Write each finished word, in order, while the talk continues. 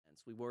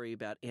science, we worry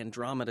about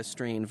Andromeda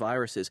strain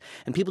viruses,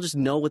 and people just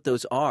know what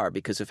those are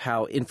because of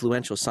how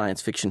influential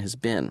science fiction has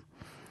been.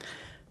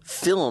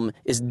 Film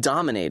is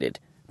dominated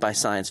by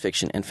science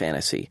fiction and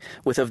fantasy,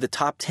 with of the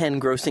top 10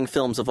 grossing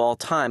films of all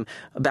time,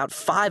 about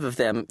 5 of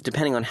them,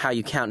 depending on how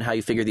you count and how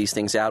you figure these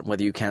things out and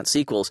whether you count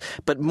sequels,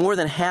 but more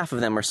than half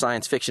of them are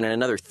science fiction and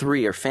another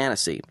 3 are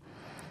fantasy.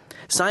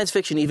 Science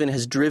fiction even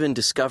has driven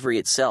discovery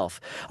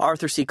itself.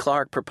 Arthur C.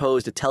 Clarke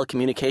proposed a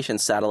telecommunications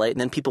satellite, and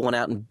then people went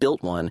out and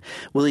built one.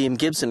 William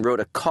Gibson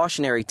wrote a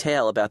cautionary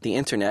tale about the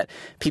internet.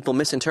 People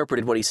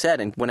misinterpreted what he said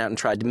and went out and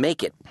tried to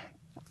make it.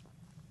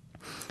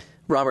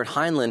 Robert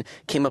Heinlein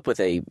came up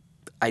with a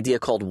idea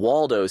called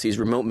Waldos, these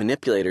remote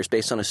manipulators,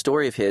 based on a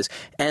story of his,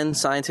 and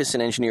scientists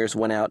and engineers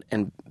went out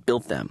and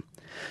built them.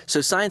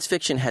 So science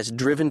fiction has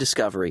driven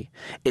discovery,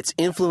 it's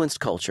influenced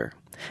culture,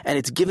 and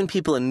it's given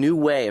people a new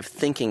way of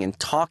thinking and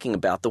talking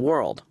about the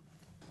world.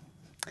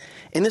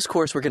 In this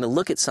course, we're going to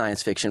look at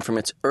science fiction from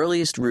its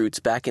earliest roots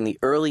back in the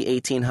early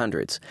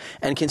 1800s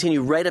and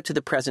continue right up to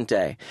the present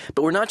day.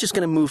 But we're not just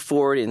going to move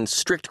forward in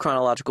strict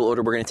chronological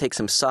order. We're going to take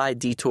some side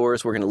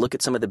detours. We're going to look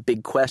at some of the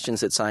big questions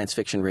that science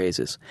fiction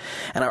raises.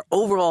 And our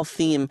overall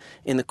theme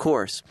in the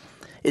course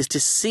is to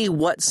see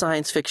what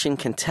science fiction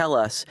can tell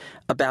us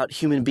about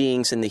human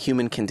beings and the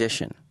human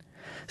condition.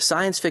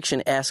 Science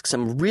fiction asks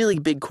some really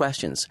big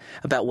questions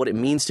about what it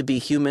means to be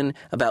human,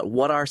 about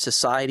what our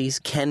societies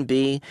can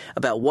be,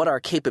 about what our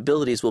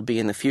capabilities will be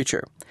in the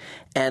future.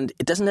 And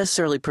it doesn't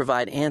necessarily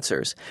provide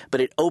answers, but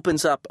it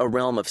opens up a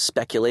realm of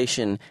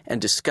speculation and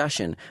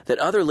discussion that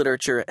other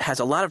literature has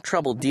a lot of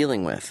trouble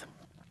dealing with.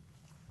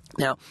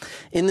 Now,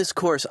 in this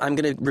course, I'm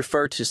going to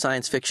refer to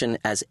science fiction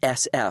as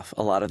SF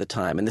a lot of the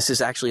time, and this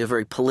is actually a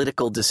very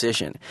political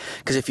decision,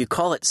 because if you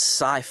call it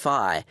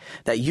sci-fi,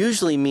 that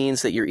usually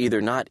means that you're either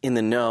not in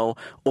the know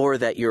or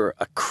that you're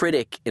a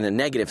critic in a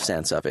negative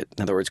sense of it.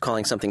 In other words,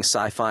 calling something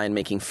sci-fi and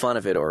making fun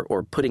of it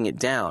or putting it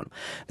down.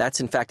 That's,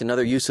 in fact,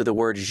 another use of the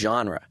word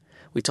genre.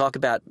 We talk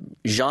about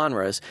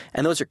genres,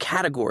 and those are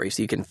categories.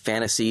 You can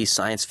fantasy,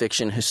 science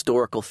fiction,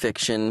 historical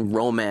fiction,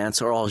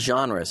 romance are all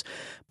genres.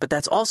 But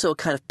that's also a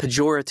kind of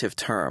pejorative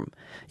term.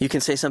 You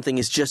can say something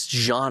is just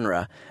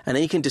genre, and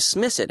then you can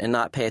dismiss it and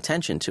not pay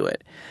attention to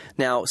it.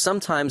 Now,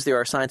 sometimes there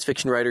are science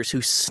fiction writers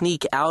who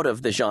sneak out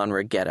of the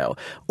genre ghetto,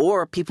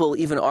 or people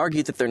even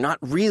argue that they're not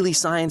really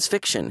science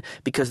fiction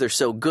because they're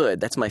so good.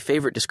 That's my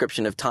favorite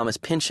description of Thomas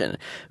Pynchon,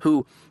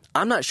 who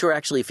I'm not sure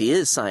actually if he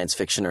is science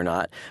fiction or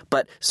not,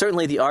 but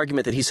certainly the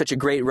argument that he's such a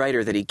great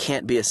writer that he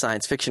can't be a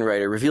science fiction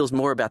writer reveals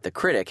more about the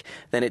critic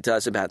than it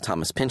does about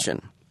Thomas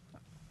Pynchon.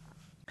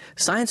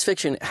 Science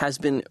fiction has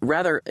been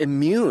rather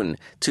immune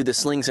to the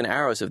slings and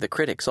arrows of the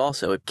critics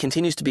also. It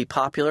continues to be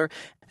popular,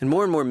 and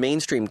more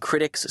mainstream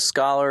critics,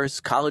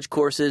 scholars, college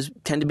courses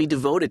tend to be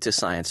devoted to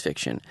science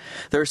fiction.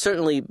 There are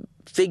certainly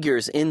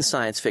figures in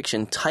science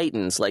fiction,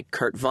 titans like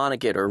Kurt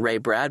Vonnegut or Ray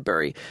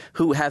Bradbury,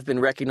 who have been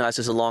recognized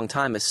as a long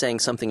time as saying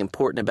something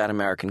important about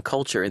American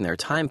culture in their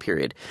time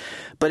period.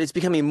 But it's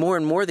becoming more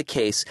and more the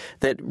case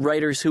that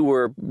writers who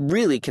were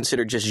really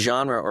considered just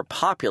genre or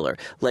popular,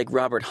 like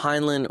Robert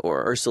Heinlein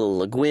or Ursula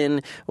Le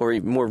Guin, or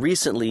more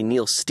recently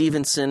Neil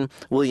Stephenson,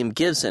 William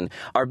Gibson,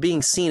 are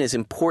being seen as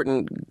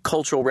important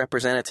cultural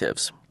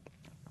representatives.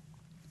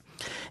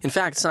 In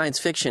fact, science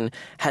fiction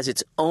has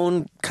its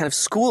own kind of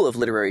school of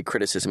literary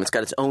criticism. It's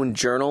got its own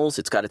journals.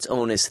 It's got its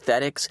own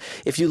aesthetics.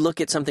 If you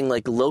look at something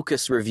like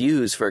Locus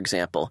Reviews, for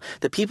example,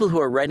 the people who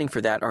are writing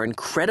for that are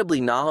incredibly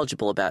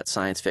knowledgeable about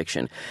science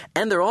fiction,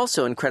 and they're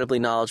also incredibly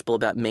knowledgeable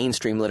about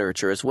mainstream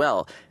literature as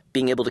well,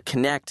 being able to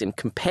connect and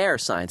compare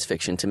science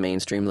fiction to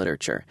mainstream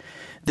literature.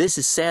 This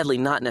is sadly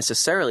not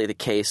necessarily the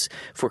case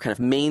for kind of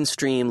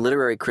mainstream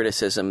literary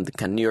criticism, the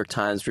kind of New York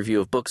Times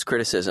Review of Books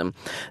criticism,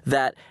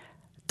 that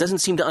doesn't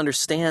seem to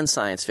understand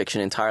science fiction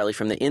entirely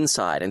from the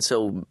inside, and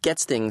so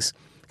gets things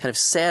kind of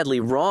sadly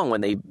wrong when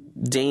they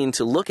deign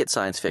to look at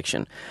science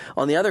fiction.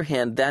 On the other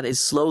hand, that is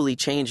slowly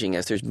changing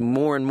as there's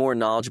more and more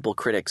knowledgeable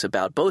critics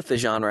about both the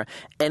genre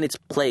and its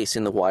place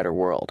in the wider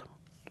world.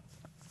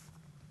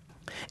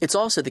 It's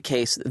also the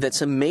case that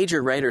some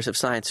major writers of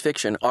science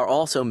fiction are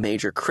also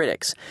major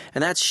critics,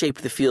 and that's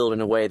shaped the field in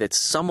a way that's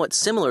somewhat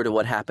similar to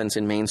what happens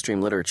in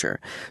mainstream literature.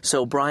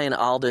 So Brian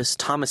Aldiss,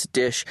 Thomas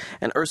Disch,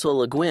 and Ursula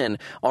Le Guin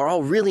are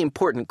all really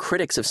important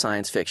critics of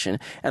science fiction,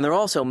 and they're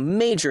also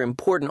major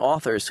important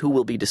authors who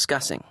we'll be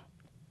discussing.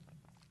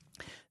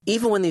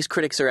 Even when these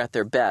critics are at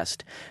their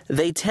best,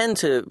 they tend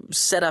to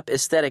set up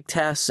aesthetic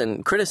tests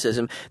and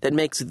criticism that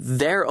makes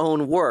their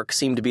own work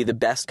seem to be the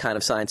best kind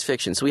of science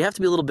fiction. So we have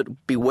to be a little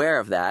bit beware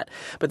of that,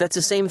 but that's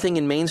the same thing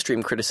in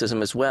mainstream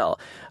criticism as well.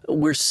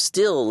 We're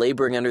still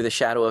laboring under the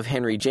shadow of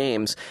Henry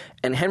James,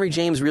 and Henry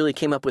James really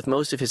came up with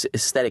most of his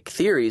aesthetic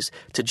theories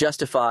to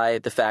justify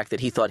the fact that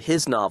he thought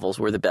his novels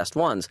were the best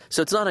ones.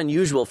 So it's not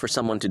unusual for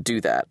someone to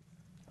do that.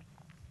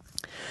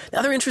 The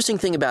other interesting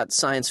thing about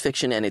science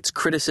fiction and its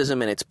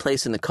criticism and its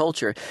place in the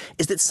culture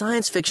is that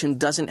science fiction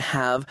doesn't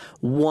have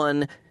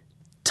one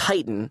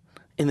titan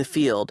in the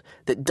field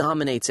that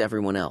dominates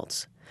everyone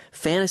else.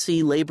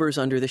 Fantasy labors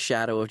under the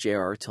shadow of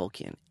J.R.R.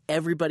 Tolkien.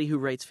 Everybody who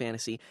writes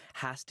fantasy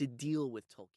has to deal with Tolkien.